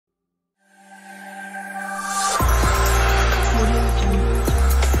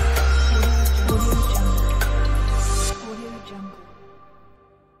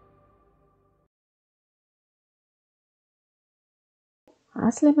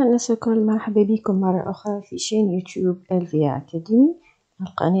عسلامة الناس الكل، مرحبا بكم مرة أخرى في شين يوتيوب Lva Academy،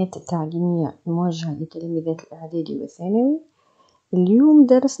 القناة التعليمية الموجهة لتلاميذات الإعدادي والثانوي. اليوم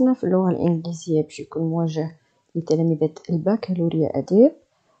درسنا في اللغة الإنجليزية باش يكون موجه لتلاميذات البكالوريا آداب.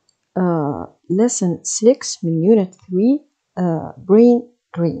 lesson 6 من unit 3 brain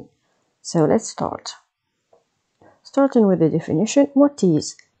drain. So let's start. Starting with the definition. What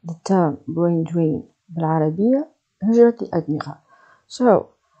is the term brain drain بالعربية؟ هجرة الأدمغة. So,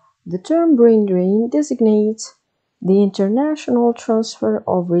 the term brain drain designates the international transfer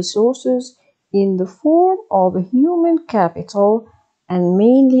of resources in the form of human capital and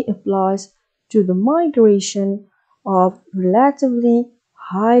mainly applies to the migration of relatively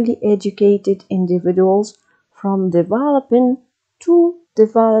highly educated individuals from developing to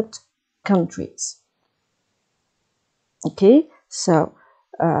developed countries. Okay, so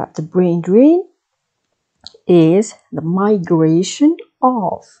the brain drain is the migration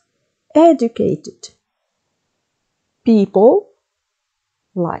of educated people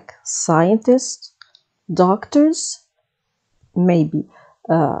like scientists, doctors, maybe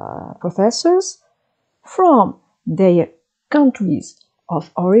professors from their countries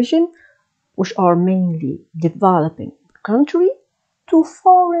of origin, which are mainly developing country, to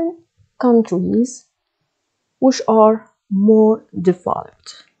foreign countries which are more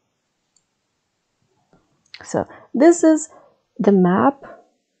developed. So this is the map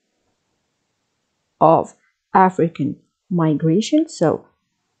of African migration. So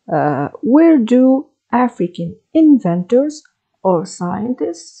where do African inventors or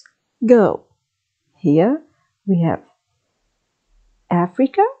scientists go? Here we have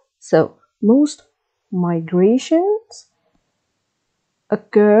Africa. So most migrations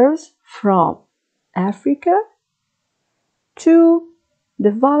occurs from Africa to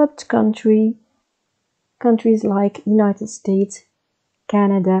developed countries like United States,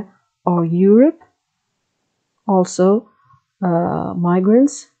 Canada, or Europe. Also,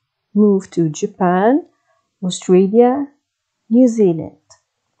 migrants move to Japan, Australia, New Zealand.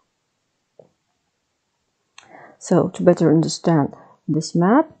 So, to better understand this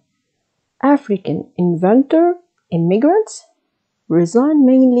map, African immigrants reside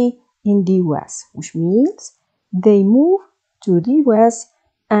mainly in the US, which means they move to the US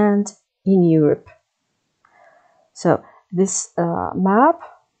and in Europe. So this map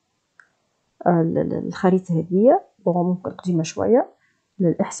الخريطة هذه ممكن قديمة شوية،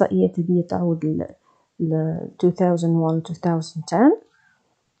 الإحصائيات هذه تعود ل 2001-2010.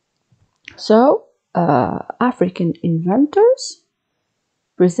 So African inventors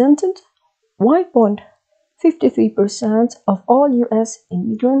presented 1.53% of all US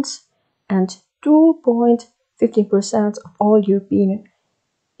immigrants and 2.15% of all European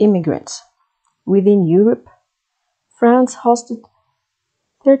immigrants. Within Europe, France hosted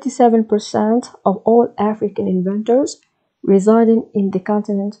 37% of all African inventors residing in the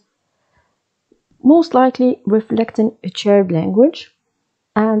continent, most likely reflecting a shared language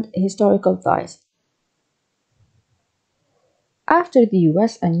and historical ties. After the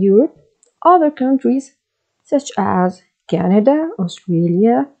US and Europe, other countries such as Canada,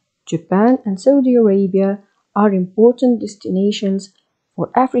 Australia, Japan, and Saudi Arabia are important destinations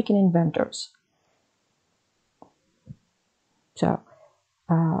for African inventors. So,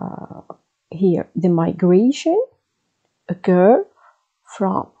 here the migration occur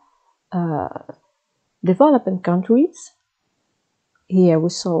from developing countries. Here we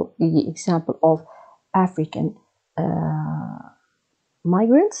saw the example of African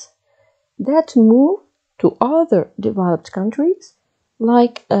migrants that move to other developed countries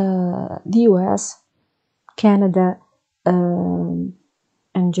like the US, Canada, and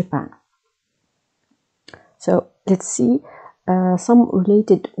Japan. So let's see some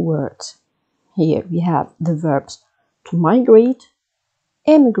related words. Here we have the verbs to migrate,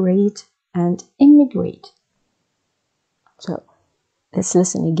 emigrate, and immigrate. So let's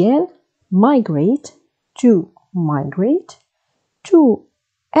listen again. Migrate, to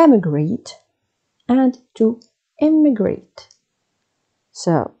emigrate, and to immigrate.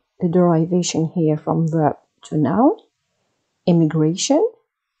 So the derivation here from verb to noun: immigration,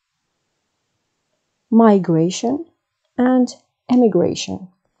 migration, and emigration.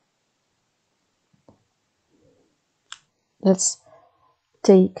 Let's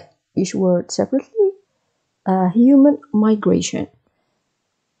take each word separately. Human migration.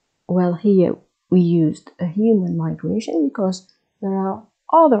 Well, here we used a human migration because there are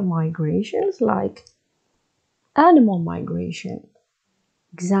other migrations like animal migration.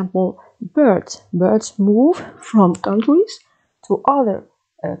 Example, birds. Birds move from countries to other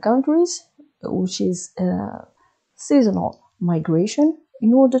countries, which is seasonal migration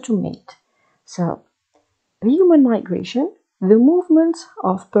in order to mate. So, human migration, the movement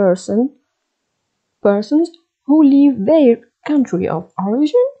of persons who leave their country of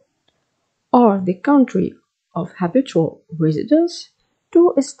origin or the country of habitual residence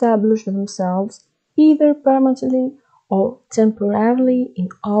to establish themselves either permanently or temporarily in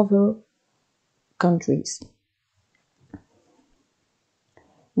other countries.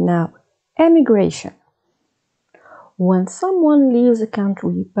 Now, emigration. When someone leaves a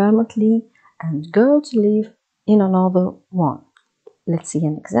country permanently and goes to live in another one. Let's see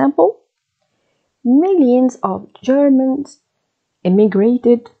an example. Millions of Germans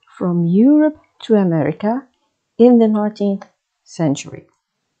emigrated from Europe to America in the 19th century.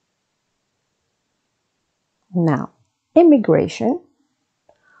 Now, immigration,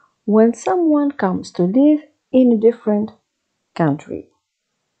 when someone comes to live in a different country.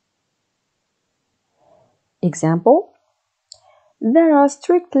 Example, there are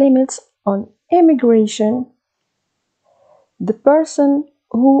strict limits on immigration. The person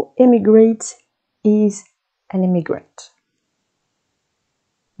who immigrates is an immigrant.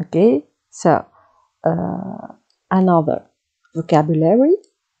 Okay, so another vocabulary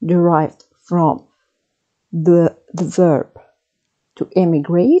derived from the verb to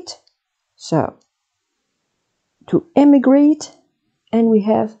emigrate. So, to emigrate, and we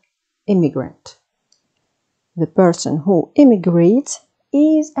have immigrant. The person who immigrates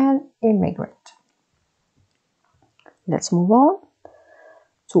is an immigrant. Let's move on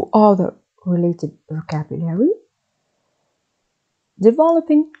to other related vocabulary.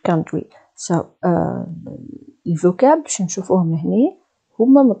 Developing country. So, الفوكاب باش نشوفوهم هنا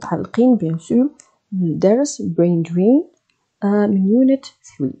هما متعلقين bien sûr بالدرس brain drain من unit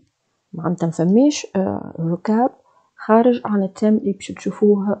 3. معناتها مفماش فوكاب خارج عن التم اللي باش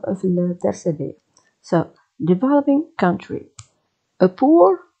تشوفوه في الدرس هذا. So, developing country, a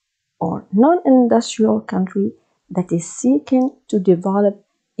poor or non-industrial country that is seeking to develop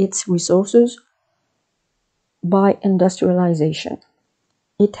its resources by industrialization.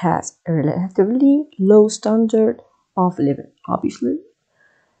 It has a relatively low standard of living, obviously,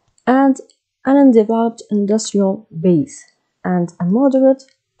 and an undeveloped industrial base, and a moderate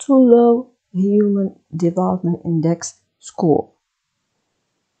to low human development index score.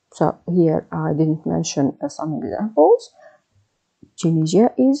 So here I didn't mention some examples.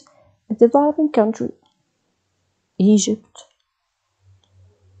 Tunisia is a developing country. Egypt,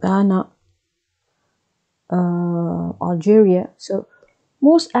 Ghana, Algeria. So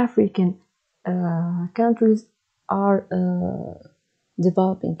most African countries are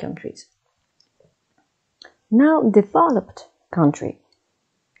developing countries. Now, developed country.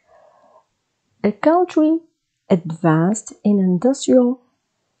 A country advanced in industrial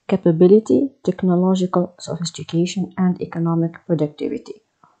capability, technological sophistication, and economic productivity.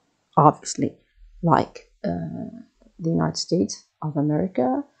 Obviously, like the United States of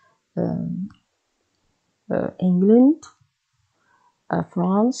America, England,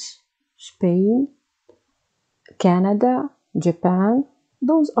 France, Spain, Canada, Japan.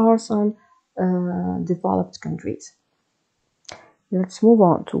 Those are some developed countries. Let's move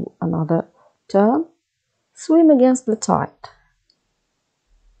on to another term. Swim against the tide.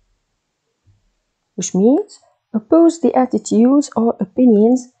 Which means oppose the attitudes or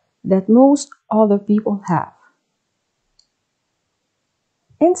opinions that most other people have.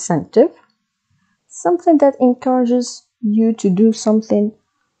 Incentive. Something that encourages you to do something.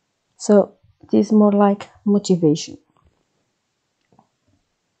 So it is more like motivation.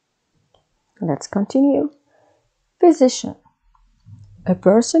 Let's continue. Physician. A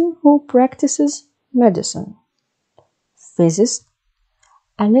person who practices medicine. Physicist.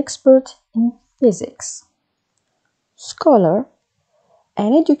 An expert in physics. Scholar.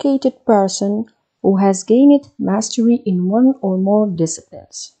 An educated person who has gained mastery in one or more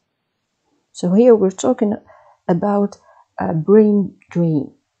disciplines. So here we're talking about a brain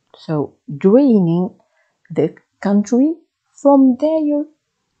drain. So draining the country from their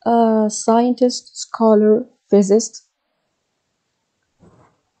scientist, scholar, physicist.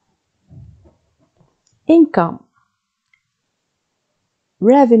 Income.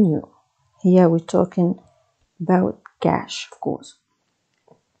 Revenue. Here we're talking about cash, of course.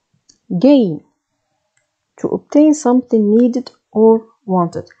 Gain. To obtain something needed or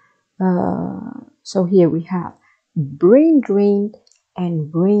wanted. So here we have brain drain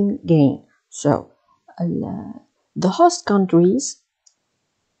and brain gain. So the host countries,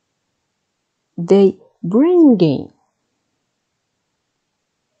 they brain gain.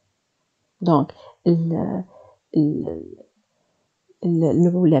 Donc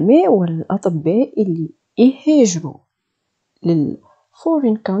العلماء والأطباء اللي يهاجروا لل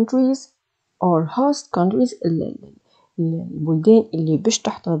foreign countries or host countries البلدان اللي باش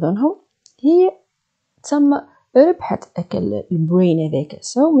تحتضنهم هي تسمى ربحت أكل البرين هذاك.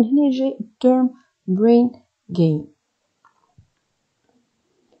 so من هنا جاي term brain gain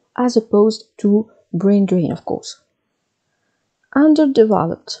as opposed to brain drain of course.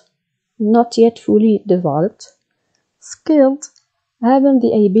 Underdeveloped, not yet fully developed. Skilled, having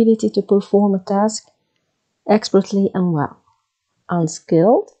the ability to perform a task expertly and well.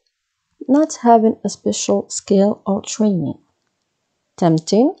 Unskilled, not having a special skill or training.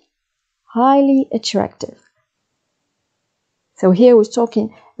 Tempting, highly attractive. So here we're talking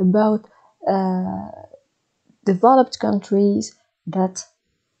about developed countries that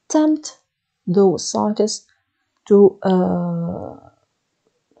tempt those scientists to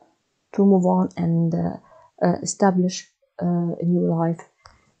move on and establish a new life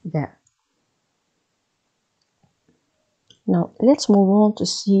there. Now let's move on to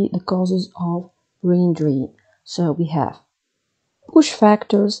see the causes of brain drain. So we have push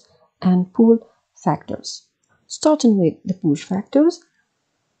factors and pull factors. Starting with the push factors,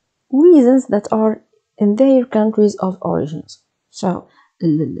 reasons that are in their countries of origins. So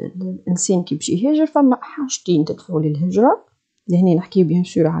الإنسان كي باش يهاجر فما حاجتين تدفعوا للهجرة، لهنا نحكي بيان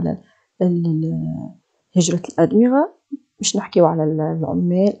سور على هجرة الأدمغة، مش نحكيو على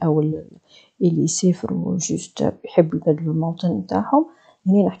العمال أو اللي يسافروا جوست يحبوا يبدلوا الموطن نتاعهم.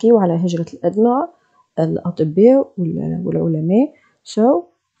 هنا نحكيو على هجرة الأدمغة، الأطباء والعلماء. so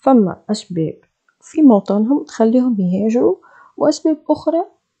فما أسباب في موطنهم تخليهم يهاجروا، وأسباب أخرى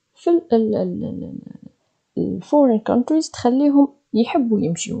في foreign countries تخليهم يحبوا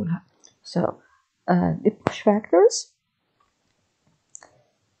يمشيوا لها. so the push factors: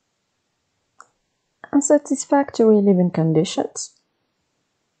 unsatisfactory living conditions,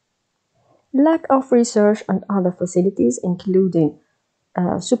 lack of research and other facilities including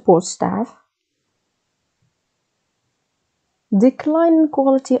support staff, decline in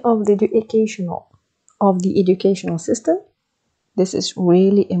quality of the educational system. This is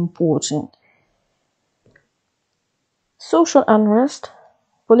really important. Social unrest,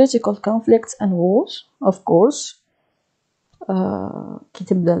 political conflicts and wars, of course. كي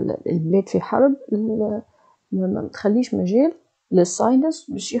تبدا البلاد في حرب ما تخليش مجال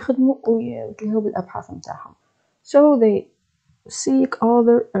للساينس باش يخدموا ويتلهوا بالأبحاث متاعهم. so they seek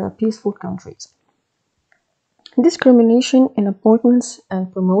other peaceful countries. Discrimination in appointments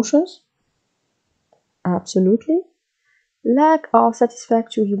and promotions, absolutely. Lack of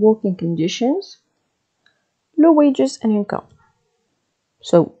satisfactory working conditions, low wages and income.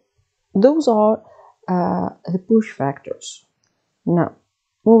 So those are the push factors. Now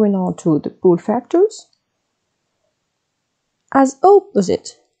moving on to the pull factors. As opposite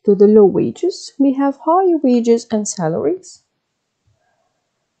to the low wages, we have high wages and salaries,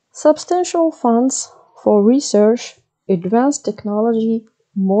 substantial funds for research, advanced technology,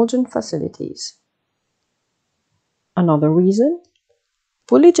 modern facilities. Another reason: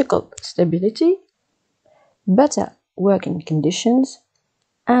 political stability, better working conditions,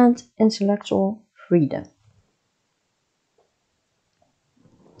 and intellectual freedom.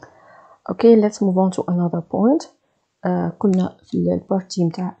 Okay, let's move on to another point. كنا في البارتي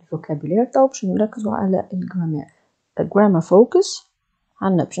متاع الفوكابولير، تو باش نركزوا على الجرامر. الجرامر فوكس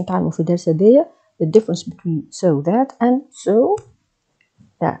عنا باش نتعلموا في الدرس هذايا the difference between so that and so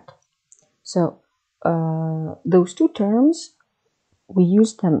that. So those two terms we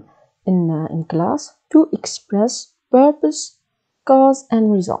use them in class to express purpose, cause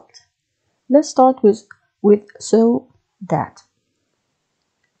and result. Let's start with so that.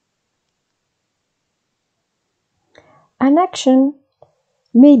 An action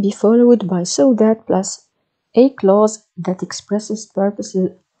may be followed by so that plus a clause that expresses purpose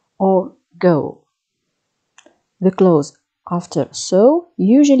or goal. The clause after so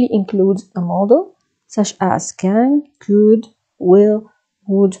usually includes a model such as can, could, will,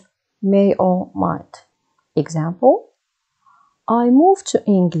 would, may or might. Example: I moved to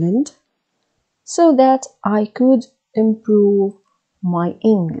England so that I could improve my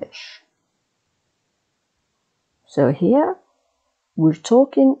English. So here we're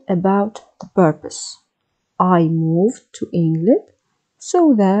talking about the purpose. I moved to England so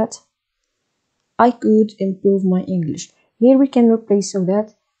that I could improve my English. Here we can replace so that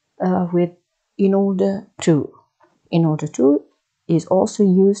with in order to. In order to is also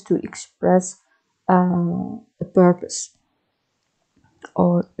used to express a purpose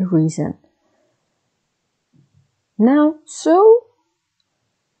or a reason. Now, so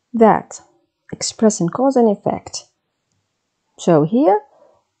that expressing cause and effect. So here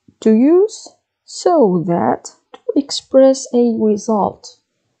to use so that to to express a result.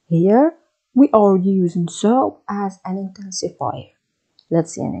 Here we are using so as an intensifier.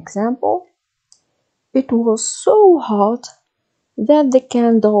 Let's see an example. It was so hot that the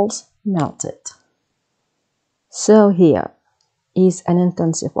candles melted. So here is an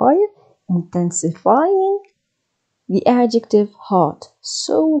intensifier intensifying the adjective hot,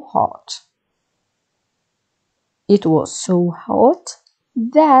 so hot. It was so hot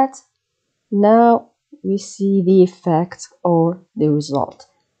that, now we see the effect or the result,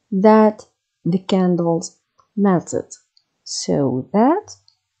 that the candles melted. So that,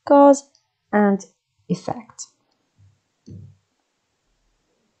 cause and effect.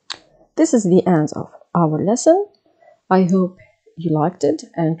 This is the end of our lesson. I hope you liked it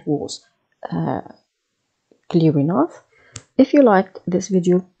and it was clear enough. If you liked this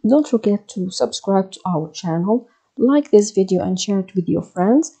video, don't forget to subscribe to our channel, like this video and share it with your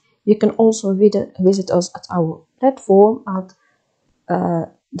friends. You can also visit us at our platform at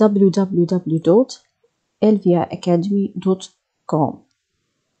www.lvaacademy.com,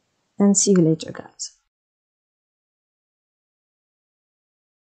 and see you later, guys.